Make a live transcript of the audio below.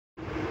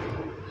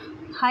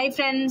Hi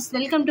friends,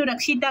 welcome to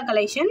Rakshita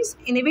Collections.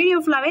 In the video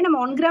full நம்ம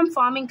 1 gram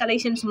farming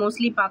collections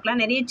mostly பார்க்கலாம்.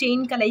 நிறைய chain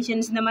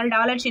collections, இந்த மாதிரி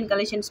dollar chain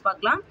collections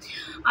பார்க்கலாம்.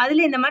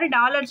 அதுல இந்த மாதிரி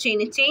dollar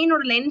chain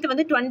ஓட length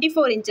வந்து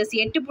 24 inches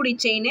 8 புடி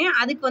chain.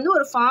 அதுக்கு வந்து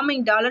ஒரு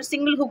farming dollar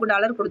single hook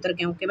dollar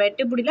கொடுத்திருக்கேன். ஓகேவா?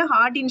 8 புடில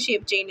heart in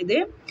shape chain இது.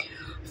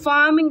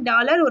 farming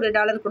dollar ஒரு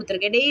டாலர்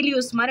கொடுத்திருக்கேன். டெய்லி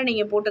யூஸ் மாதிரி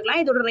நீங்க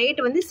போட்டுக்கலாம். இதோட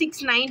ரேட் வந்து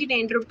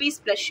 699 rupees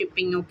plus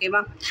shipping.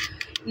 ஓகேவா?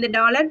 இந்த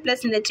டாலர்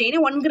ப்ளஸ் இந்த செயின்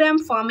 1 gram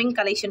ஃபார்மிங்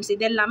கலெக்ஷன்ஸ்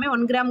இது எல்லாமே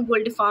 1 gram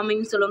கோல்டு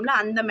ஃபார்மிங் சொல்லுவோம்ல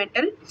அந்த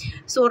மெட்டல்.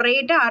 ஸோ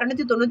ரேட்டு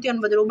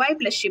 699 ரூபாய்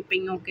ப்ளஸ்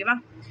ஷிப்பிங். ஓகேவா?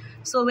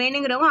 ஸோ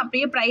வேணுங்கிறவங்க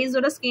அப்படியே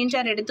ப்ரைஸோட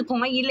ஸ்க்ரீன்ஷாட்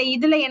எடுத்துக்கோங்க. இல்லை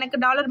இதில் எனக்கு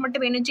டாலர்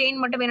மட்டும் வேணும் செயின்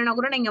மட்டும் வேணும்னா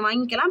கூட நீங்கள்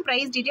வாங்கிக்கலாம்.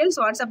 ப்ரைஸ் டீட்டெயில்ஸ்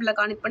வாட்ஸ்அப்பில்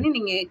கான்டெக்ட் பண்ணி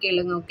நீங்கள்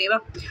கேளுங்க. ஓகேவா?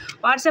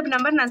 வாட்ஸ்அப்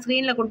நம்பர் நான்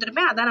ஸ்க்ரீனில்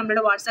கொடுத்துருப்பேன். அதான்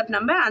நம்மளோட வாட்ஸ்அப்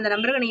நம்பர். அந்த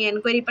நம்பருக்கு நீங்கள்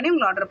என்கொயரி பண்ணி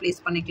உங்கள் ஆர்டர்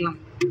ப்ளேஸ் பண்ணிக்கலாம்.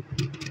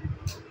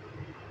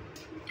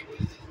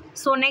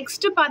 ஸோ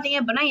நெக்ஸ்ட்டு பார்த்தீங்க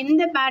அப்படின்னா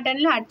இந்த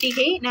பேட்டர்னில்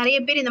அட்டிகை நிறைய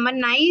பேர் இந்த மாதிரி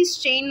நைஸ்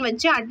செயின்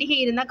வச்சு அட்டிகை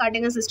இருந்தால்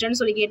காட்டுங்க சிஸ்டர்னு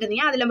சொல்லி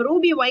கேட்டிருந்தீங்க. அதில் நம்ம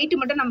ரூபி ஒயிட்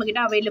மட்டும் நம்மக்கிட்ட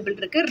அவைலபிள்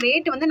இருக்குது.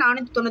 ரேட் வந்து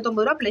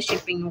 499 ரூபா ப்ளஸ்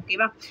ஷிப்பிங்.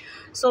 ஓகேவா?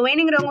 ஸோ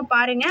வேணுங்கிறவங்க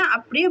பாருங்கள்.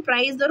 அப்படியே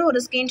ப்ரைஸோட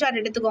ஒரு ஸ்க்ரீன்ஷாட்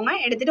எடுத்துக்கோங்க.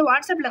 எடுத்துகிட்டு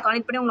வாட்ஸ்அப்பில்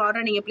கான்டெக்ட் பண்ணி உங்கள்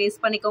ஆர்டர் நீங்கள் ப்ளேஸ்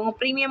பண்ணிக்கோங்க.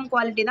 ப்ரீமியம்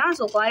குவாலிட்டி தான்.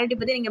 ஸோ குவாலிட்டி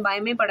பற்றி நீங்கள்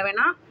பயமே பட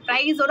வேணாம்.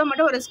 ப்ரைஸோட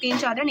மட்டும் ஒரு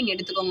ஸ்க்ரீன்ஷாட்டை நீங்கள்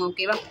எடுத்துக்கோங்க.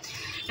 ஓகேவா?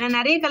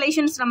 நிறைய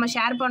கலெக்ஷன்ஸ் நம்ம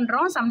ஷேர்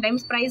பண்ணுறோம்.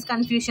 சம்டைம்ஸ் ப்ரைஸ்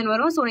கன்ஃபியூஷன்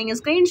வரும். ஸோ நீங்கள்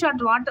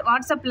ஸ்க்ரீன்ஷாட்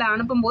வாட்ஸ்அப்பில்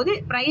அனுப்பும்போது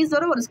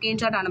ப்ரைஸோட ஒரு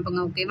ஸ்க்ரீன்ஷாட் அனுப்புங்க.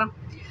 ஓகேவா?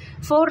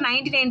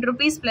 499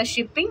 rupees plus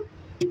shipping.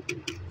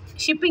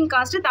 Shipping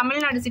cost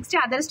Tamil Nadu 60,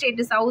 other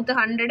state south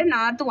 100,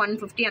 north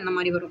 150 அந்த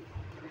மாதிரி வரும்.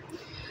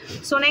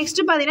 ஸோ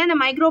நெக்ஸ்ட்டு பார்த்தீங்கன்னா இந்த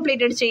micro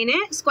plated chain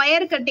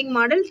square cutting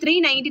model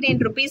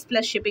 399 rupees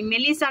plus shipping.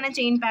 மெல்லிஸான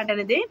chain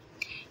pattern இது.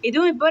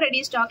 இதுவும் இப்போ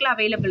ரெடி ஸ்டாக்கில்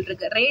அவைலபிள்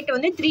இருக்குது. ரேட்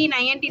வந்து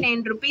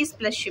 399 rupees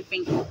ப்ளஸ்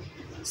ஷிப்பிங்.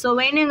 ஸோ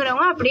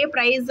வேணுங்கிறவங்க அப்படியே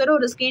ப்ரைஸோட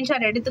ஒரு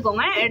ஸ்க்ரீன்ஷாட்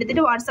எடுத்துக்கோங்க.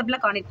 எடுத்துகிட்டு வாட்ஸ்அப்பில்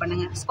கான்டெக்ட்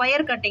பண்ணுங்கள்.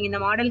 ஸ்கொயர் கட்டிங் இந்த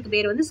மாடலுக்கு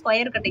பேர் வந்து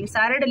square cutting.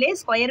 சரடுலே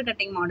square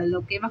cutting model.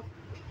 ஓகேவா?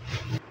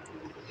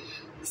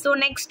 ஸோ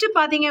நெக்ஸ்ட்டு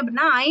பார்த்தீங்க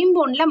அப்படின்னா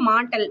ஐம்போனில்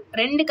மாட்டல்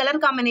 2 கலர்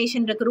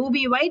காம்பினேஷன் இருக்குது.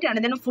 Ruby white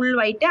and then full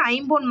white.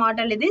 ஐம்போன்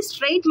மாட்டல் இது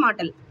ஸ்ட்ரெயிட்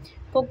மாட்டல்.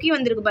 கொக்கி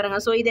வந்திருக்கு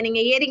பாருங்கள். ஸோ இதை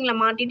நீங்கள் இயரிங்கில்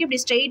மாட்டிட்டு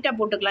இப்படி ஸ்ட்ரெயிட்டாக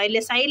போட்டுக்கலாம்.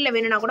 இல்லை சைடில்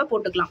வேணும்னா கூட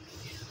போட்டுக்கலாம்.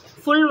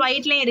 ஃபுல்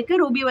ஒயிட்லேயும்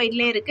இருக்குது, ரூபி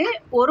ஒயிட்லேயும் இருக்குது.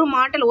 ஒரு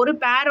மாட்டல் ஒரு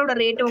பேரோட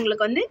ரேட்டு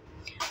உங்களுக்கு வந்து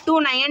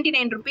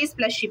 299 rupees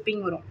ப்ளஸ் ஷிப்பிங்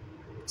வரும்.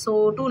 So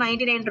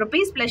 299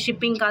 rupees plus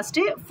shipping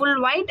cost. Full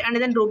white and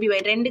then Ruby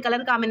white 2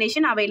 colour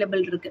combination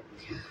available இருக்குது.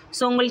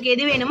 ஸோ உங்களுக்கு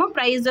எது வேணுமோ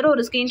ப்ரைஸோட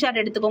ஒரு ஸ்க்ரீன்ஷாட்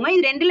எடுத்துக்கோங்க.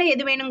 இது ரெண்டில்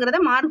எது வேணுங்கிறத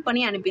மார்க்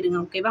பண்ணி அனுப்பிடுங்க.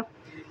 ஓகேவா?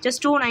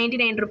 Just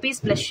 299 rupees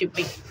plus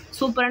shipping.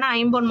 சூப்பரான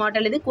ஐம்போன்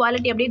மாடல் இது.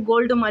 குவாலிட்டி அப்படியே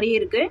கோல்டு மாதிரியே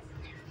இருக்குது.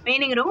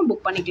 வேணுங்கிறவங்க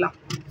புக் பண்ணிக்கலாம்.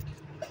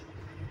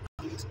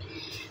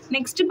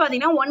 நெக்ஸ்ட்டு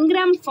பார்த்தீங்கன்னா 1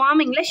 gram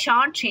ஃபார்மிங்கில்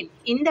ஷார்ட் செயின்.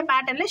 இந்த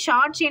பேட்டர்னில்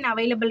ஷார்ட் செயின்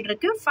அவைலபிள்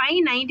இருக்குது.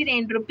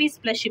 599 rupees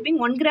plus shipping.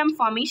 1 gram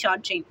farming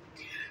short chain.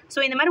 So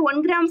இந்த மாதிரி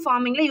 1 gram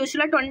ஃபார்மிங்கில்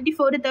யூஸ்வலாக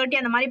 24, 30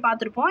 அந்த மாதிரி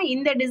பார்த்துருப்போம்.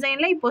 இந்த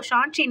டிசைனில் இப்போ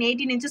ஷார்ட் செயின்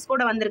 18 inches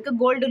கூட வந்திருக்கு.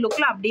 கோல்டு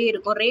லுக்கில் அப்படியே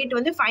இருக்கும். ரேட்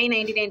வந்து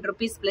 599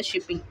 rupees plus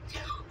shipping.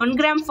 1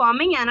 gram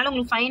farming, அதனால்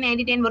உங்களுக்கு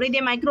 599 வரும்.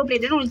 இதே மைக்ரோ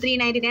பிளேட்டட் உங்களுக்கு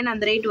 399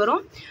 அந்த ரேட்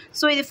வரும்.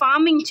 ஸோ இது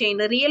ஃபார்மிங்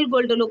செயின் ரியல்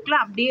கோல்டு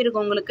லுக்கில் அப்படியே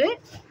இருக்கும் உங்களுக்கு.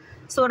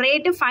 So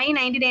rate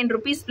 599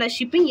 rupees plus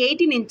shipping.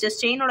 18 inches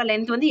செயினோட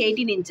length வந்து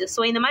 18 inches.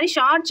 ஸோ இந்த மாதிரி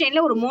ஷார்ட்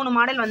செயினில் ஒரு 3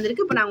 மாடல்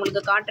வந்திருக்கு. இப்போ நான்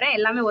உங்களுக்கு காட்டுறேன்.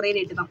 எல்லாமே ஒரே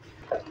ரேட்டு தான்.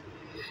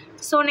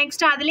 ஸோ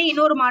நெக்ஸ்ட் அதுலேயே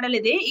இன்னொரு மாடல்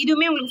இது.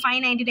 இதுவுமே உங்களுக்கு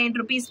 599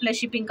 rupees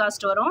ப்ளஸ் ஷிப்பிங்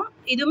காஸ்ட் வரும்.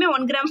 இதுவுமே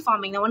 1 gram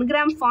ஃபார்மிங் தான். 1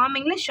 gram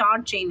ஃபார்மிங்கில்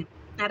ஷார்ட் செயின்.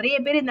 நிறைய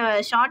பேர் இந்த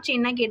ஷார்ட்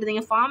செயின் தான்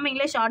கேட்டுதுங்க.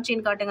 ஃபார்மிங்கில் ஷார்ட்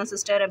செயின் காட்டுங்க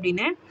சிஸ்டர்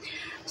அப்படின்னு.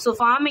 ஸோ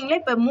ஃபார்மிங்கில்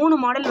இப்போ 3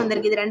 மாடல்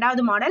வந்திருக்கு. இது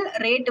 2வது மாடல்.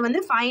 ரேட் வந்து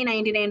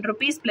 599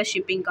 rupees ப்ளஸ்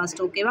ஷிப்பிங்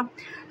காஸ்ட். ஓகேவா?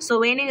 ஸோ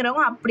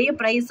வேணுங்கிறவங்க அப்படியே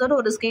ப்ரைஸோட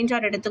ஒரு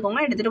ஸ்க்ரீன்ஷாட் எடுத்துக்கோங்க.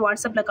 எடுத்துகிட்டு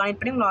வாட்ஸ்அப்பில்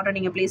கனெக்ட் பண்ணி உங்கள் ஆர்டர்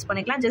நீங்கள் ப்ளேஸ்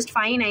பண்ணிக்கலாம். Just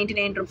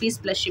 599 rupees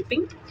plus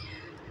shipping.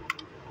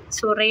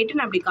 So rate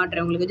நான் அப்படி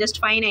காட்டுறேன் உங்களுக்கு. Just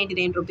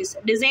 599 rupees.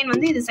 டிசைன்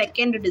வந்து இது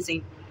செகண்ட்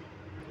டிசைன்.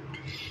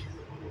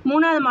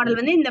 3வது மாடல்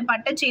வந்து இந்த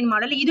பட்டை செயின்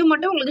மாடல். இது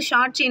மட்டும் உங்களுக்கு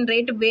ஷார்ட் செயின்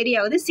ரேட்டு வேரி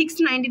ஆகுது.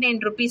 699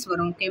 rupees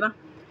வரும். ஓகேவா?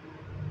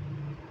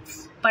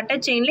 பட்டை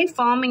செயின்லேயே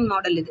ஃபார்மிங்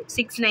மாடல் இது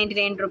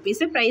 699 rupees.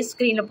 ப்ரைஸ்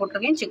ஸ்க்ரீனில்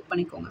போட்டிருக்கேன், செக்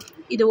பண்ணிக்கோங்க.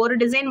 இது ஒரு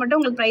டிசைன் மட்டும்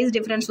உங்களுக்கு ப்ரைஸ்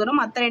டிஃப்ரென்ஸ் வரும்.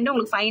 மற்ற ரெண்டும்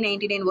உங்களுக்கு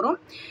 599 வரும்.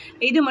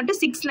 இது மட்டும்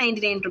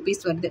 699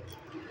 rupees வருது.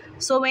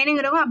 ஸோ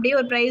வேணுங்கிறவங்க அப்படியே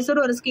ஒரு ப்ரைஸோட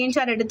ஒரு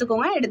ஸ்க்ரீன்ஷாட்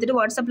எடுத்துக்கோங்க. எடுத்துகிட்டு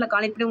வாட்ஸ்அப்பில்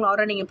கான்டெக்ட் பண்ணி உங்கள்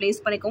ஆர்டர் நீங்கள் ப்ளேஸ்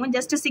பண்ணிக்கோங்க.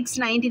 Just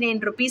 699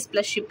 rupees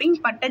plus shipping.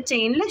 பட்டை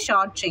செயினில்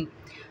ஷார்ட் செயின்.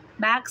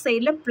 பேக்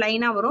சைடில்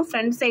ப்ளைனாக வரும்.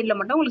 ஃப்ரண்ட் சைடில்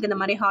மட்டும் உங்களுக்கு இந்த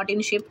மாதிரி ஹார்ட்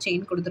இன் ஷேப்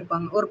செயின்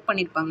கொடுத்துருப்பாங்க, ஒர்க்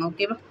பண்ணியிருப்பாங்க.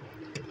 ஓகேவா?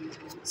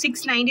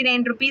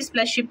 699 rupees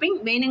ப்ளஸ் ஷிப்பிங்.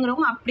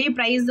 வேணுங்கிறவங்க அப்படியே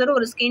ப்ரைஸோட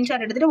ஒரு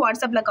ஸ்க்ரீன்ஷாட் எடுத்துகிட்டு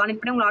வாட்ஸ்அப்பில்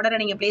கான்டெக்ட் பண்ணி உங்கள் ஆர்டரை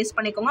நீங்கள் ப்ளேஸ்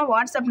பண்ணிக்கோங்க.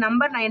 WhatsApp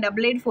number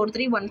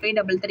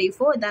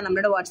 9884315334. இதான்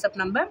நம்மளோட வாட்ஸ்அப்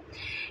நம்பர்.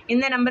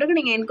 இந்த நம்பருக்கு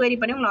நீங்கள் என்கொயரி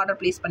பண்ணி உங்கள் ஆர்டர்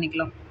ப்ளேஸ்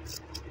பண்ணிக்கலாம்.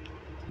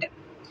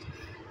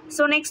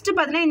 ஸோ நெக்ஸ்ட்டு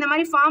பார்த்தீங்கன்னா இந்த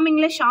மாதிரி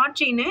ஃபார்மிங்கில் ஷார்ட்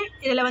செயின்.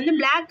 இதில் வந்து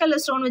பிளாக்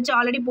கலர் ஸ்டோன் வச்சு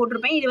ஆல்ரெடி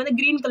போட்டிருப்பேன். இது வந்து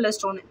green colour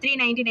stone.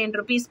 399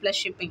 rupees plus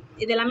shipping.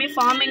 இது எல்லாமே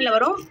ஃபார்மிங்கில்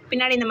வரும்.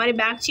 பின்னாடி இந்த மாதிரி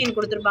பேக் செயின்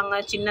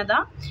கொடுத்துருப்பாங்க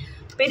சின்னதாக.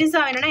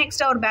 பெருசாக வேணும்னா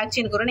எக்ஸ்ட்ரா ஒரு பேக்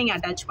செயின் கூட நீங்கள்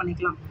அட்டாச்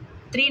பண்ணிக்கலாம்.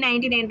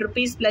 399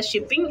 rupees ப்ளஸ்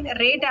ஷிப்பிங்.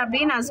 ரேட்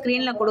அப்படியே நான்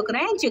ஸ்க்ரீனில்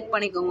கொடுக்குறேன், செக்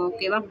பண்ணிக்கோங்க.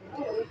 ஓகேவா?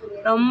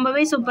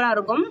 ரொம்பவே சூப்பராக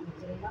இருக்கும்.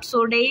 So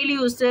daily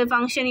use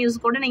function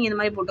use கூட நீங்கள் இந்த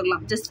மாதிரி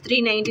போட்டுக்கலாம். Just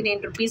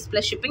 399 rupees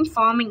plus shipping.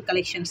 Farming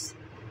collections.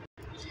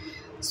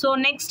 So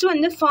next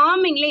வந்து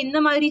ஃபார்மிங்கில் இந்த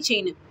மாதிரி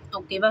செயின்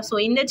ஓகேவா. ஸோ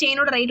இந்த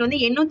செயினோட ரேட் வந்து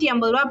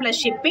 850 ரூபா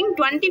ப்ளஸ் ஷிப்பிங்.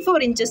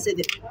 24 இன்ச்சஸ்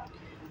இது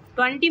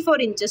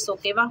 24 இன்ச்சஸ்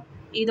ஓகேவா.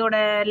 இதோட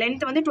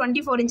லென்த் வந்து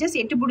 24 இன்ச்சஸ்.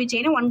 8 புடி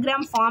செயின் 1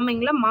 கிராம்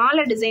ஃபார்மிங்கில்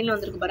மாலை டிசைனில்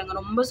வந்துருக்கு பாருங்கள்,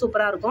 ரொம்ப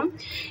சூப்பராக இருக்கும்.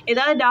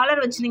 ஏதாவது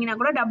டாலர் வச்சுருந்தீங்கன்னா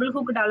கூட டபுள்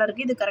ஹூக்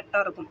டாலருக்கு இது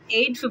கரெக்டாக இருக்கும்.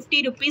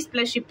 850 rupees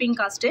plus shipping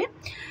cost.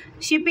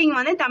 Shipping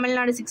வந்து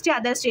Tamil Nadu 60,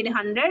 other state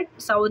 100,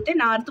 south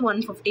north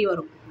 150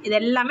 வரும். இது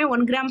எல்லாமே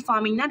 1 கிராம்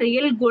ஃபார்மிங் தான்.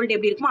 ரியல் கோல்டு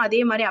எப்படி இருக்குமோ அதே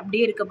மாதிரி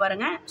அப்படியே இருக்குது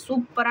பாருங்கள்.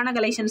 சூப்பரான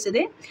கலெக்ஷன்ஸ்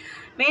இது.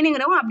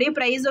 வேணுங்கிறவங்க அப்படியே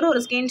ப்ரைஸோட ஒரு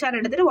ஸ்க்ரீன்ஷாட்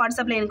எடுத்துகிட்டு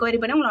வாட்ஸ்அப்பில் என்கொயரி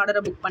பண்ணி உங்களை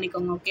ஆர்டரை புக்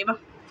பண்ணிக்கோங்க ஓகேவா.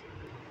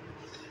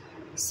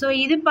 ஸோ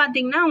இது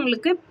பார்த்தீங்கன்னா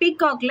உங்களுக்கு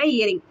பீகாக்ல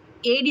இயரிங்,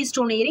 ஏடி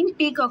ஸ்டோன் இயரிங்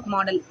பீகாக்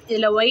மாடல்.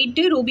 இதில்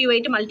white, Ruby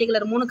white, multi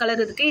colour 3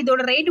 colour இருக்குது.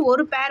 இதோட ரேட்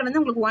ஒரு பேர் வந்து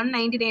உங்களுக்கு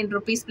 199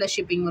 ருபீஸ் ப்ளஸ்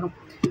ஷிப்பிங் வரும்.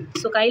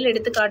 ஸோ கையில்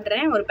எடுத்து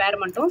காட்டுறேன் ஒரு பேர்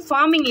மட்டும்.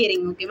 ஃபார்மிங்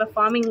இயரிங் ஓகேவா.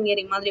 ஃபார்மிங்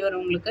இயரிங் மாதிரி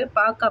வரும் உங்களுக்கு.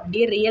 பார்க்க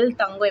அப்படியே ரியல்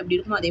தங்கம் எப்படி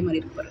இருக்குமோ அதே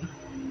மாதிரி இருக்கு பாருங்க.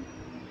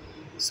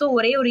 ஸோ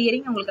ஒரே ஒரு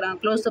இயரிங் உங்களுக்கு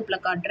நான்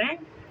க்ளோஸ்அப்பில் காட்டுறேன்.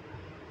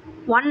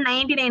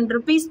 199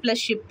 ருபீஸ்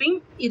ப்ளஸ் ஷிப்பிங்.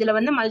 இதில்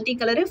வந்து multi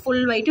colour,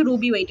 full white,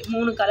 Ruby white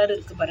 3 colour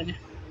இருக்குது பாருங்கள்.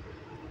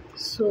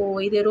 ஸோ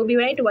இது ரூபி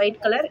ஒயிட், ஒயிட்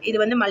கலர், இது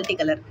வந்து மல்டி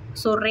கலர்.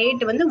 ஸோ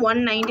ரேட் வந்து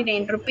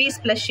 199 ருபீஸ்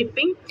ப்ளஸ்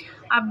ஷிப்பிங்.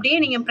 அப்படியே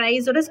நீங்கள்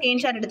ப்ரைஸோட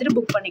ஸ்க்ரீன்ஷாட் எடுத்துகிட்டு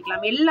புக்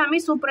பண்ணிக்கலாம். எல்லாமே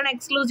சூப்பரான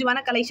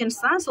எக்ஸ்க்ளூசிவான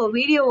கலெக்ஷன்ஸ் தான். ஸோ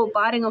வீடியோ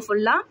பாருங்கள்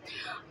ஃபுல்லாக,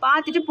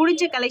 பார்த்துட்டு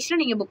பிடிச்ச கலெக்ஷனை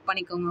நீங்கள் புக்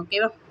பண்ணிக்கோங்க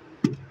ஓகேவா.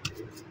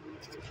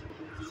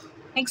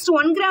 நெக்ஸ்ட்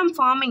 1 கிராம்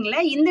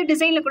ஃபார்மிங்கில் இந்த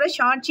டிசைனில் கூட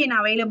ஷார்ட் செயின்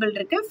அவைலபிள்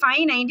இருக்குது.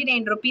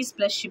 599 ருபீஸ்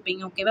ப்ளஸ்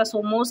ஷிப்பிங் ஓகேவா. ஸோ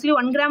மோஸ்ட்லி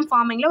 1 கிராம்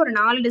ஃபார்மிங்கில் ஒரு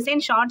 4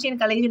 டிசைன் ஷார்ட் செயின்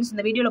கலெக்ஷன்ஸ்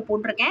இந்த வீடியோவில்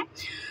போட்டிருக்கேன்.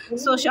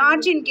 ஸோ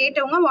ஷார்ட் செயின்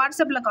கேட்டவங்க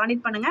வாட்ஸ்அப்பில்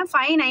கான்டெக்ட் பண்ணுங்கள்.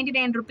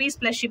 599 ருபீஸ்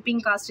ப்ளஸ்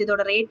ஷிப்பிங் காஸ்ட்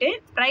இதோட ரேட்டு.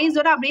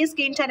 ப்ரைஸோட அப்படியே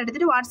ஸ்க்ரீன்ஷாட்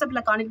எடுத்துகிட்டு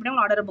வாட்ஸ்அப்பில் கான்டெக்ட் பண்ணி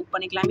உங்கள் ஆர்டரை புக்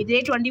பண்ணிக்கலாம்.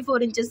 இதே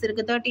 24 இன்ச்சஸ்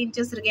இருக்குது, 30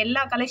 இன்ச்சஸ் இருக்குது.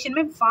 எல்லா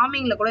கலெக்ஷனுமே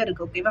ஃபார்மிங்கில் கூட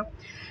இருக்குது ஓகேவா.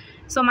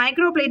 ஸோ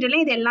மைக்ரோ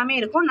பிளேட்லேயும் இது எல்லாமே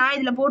இருக்கும். நான்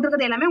இதில்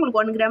போட்டிருக்கிறது எல்லாமே உங்களுக்கு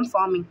 1 கிராம்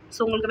ஃபார்மிங். ஸோ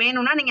உங்களுக்கு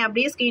வேணும்னா நீங்கள்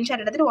அப்படியே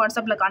ஸ்க்ரீன்ஷாட் எடுத்துகிட்டு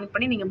வாட்ஸ்அப்பில் கான்டெக்ட்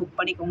பண்ணி நீங்கள் புக்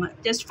பண்ணிக்கோங்க.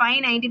 Just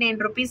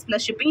 599 rupees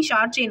plus shipping.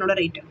 Short செயினோட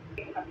rate.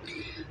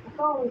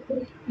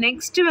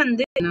 Next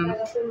வந்து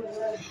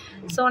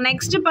ஸோ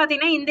நெக்ஸ்ட்டு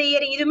பார்த்தீங்கன்னா இந்த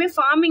இயரிங் இதுவுமே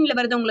ஃபார்மிங்கில்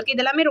வருது உங்களுக்கு.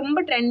 இதெல்லாமே ரொம்ப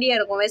ட்ரெண்டியாக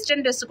இருக்கும்.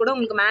 வெஸ்டர்ன் ட்ரெஸ் கூட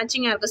உங்களுக்கு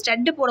மேட்சிங்காக இருக்கும்.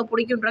 ஸ்டட்டு போட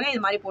பிடிக்குன்றாங்க,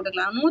 இது மாதிரி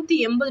போட்டுக்கலாம்.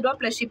 180 ரூபா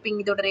ப்ளஸ் ஷிப்பிங்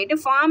இதோட ரேட்டு.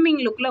 ஃபார்மிங்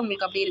லுக்கில்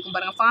உங்களுக்கு அப்படி இருக்கும்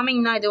பாருங்கள்.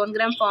 ஃபார்மிங் தான் இது, 1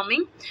 கிராம்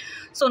ஃபார்மிங்.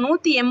 ஸோ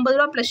 180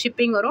 ரூபா ப்ளஸ்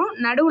ஷிப்பிங் வரும்.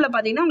 நடுவில்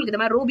பார்த்தீங்கன்னா உங்களுக்கு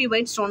இந்த மாதிரி ரூபி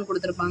ஒயிட் ஸ்டோன்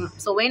கொடுத்துருப்பாங்க.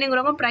 ஸோ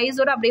வேணுங்கிறவங்க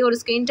ப்ரைஸோட அப்படியே ஒரு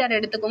ஸ்க்ரீன்ஷாட்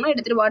எடுத்துக்கோங்க.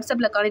 எடுத்துகிட்டு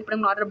வாட்ஸ்அப்பில் கான்டெக்ட்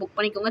பண்ணி ஆர்டர் புக்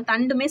பண்ணிக்கோங்க.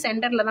 தண்டுமே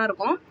சென்டரில் தான்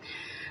இருக்கும்.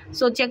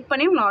 ஸோ செக்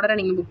பண்ணி உங்கள் ஆர்டரை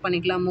நீங்கள் புக்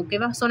பண்ணிக்கலாம்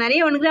ஓகேவா. ஸோ நிறைய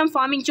 1 கிராம்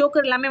ஃபார்மிங்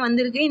சோக்கர் எல்லாமே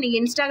வந்திருக்கு. இன்றைக்கி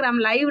இன்ஸ்டாகிராம்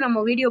லைவ்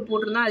நம்ம வீடியோ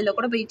போட்டிருந்தோம், அதில்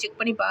கூட போய் செக்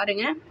பண்ணி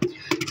பாருங்கள்.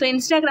 ஸோ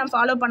இன்ஸ்டாகிராம்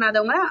ஃபாலோ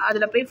பண்ணாதவங்க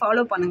அதில் போய்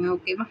ஃபாலோ பண்ணுங்கள்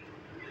ஓகேவா.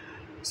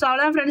 ஸோ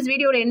அவ்வளோதான் ஃப்ரெண்ட்ஸ்,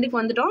 வீடியோட எண்டுக்கு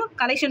வந்துட்டோம்.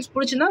 கலெக்ஷன்ஸ்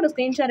பிடிச்சிருந்தா ஒரு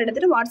ஸ்க்ரீன்ஷாட்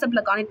எடுத்துகிட்டு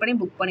வாட்ஸ்அப்பில் கான்டெக்ட் பண்ணி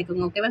புக்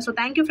பண்ணிக்கோங்க ஓகேவா. So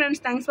thank you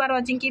friends, thanks for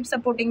வாட்சிங், keep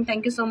supporting,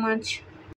 thank you so much.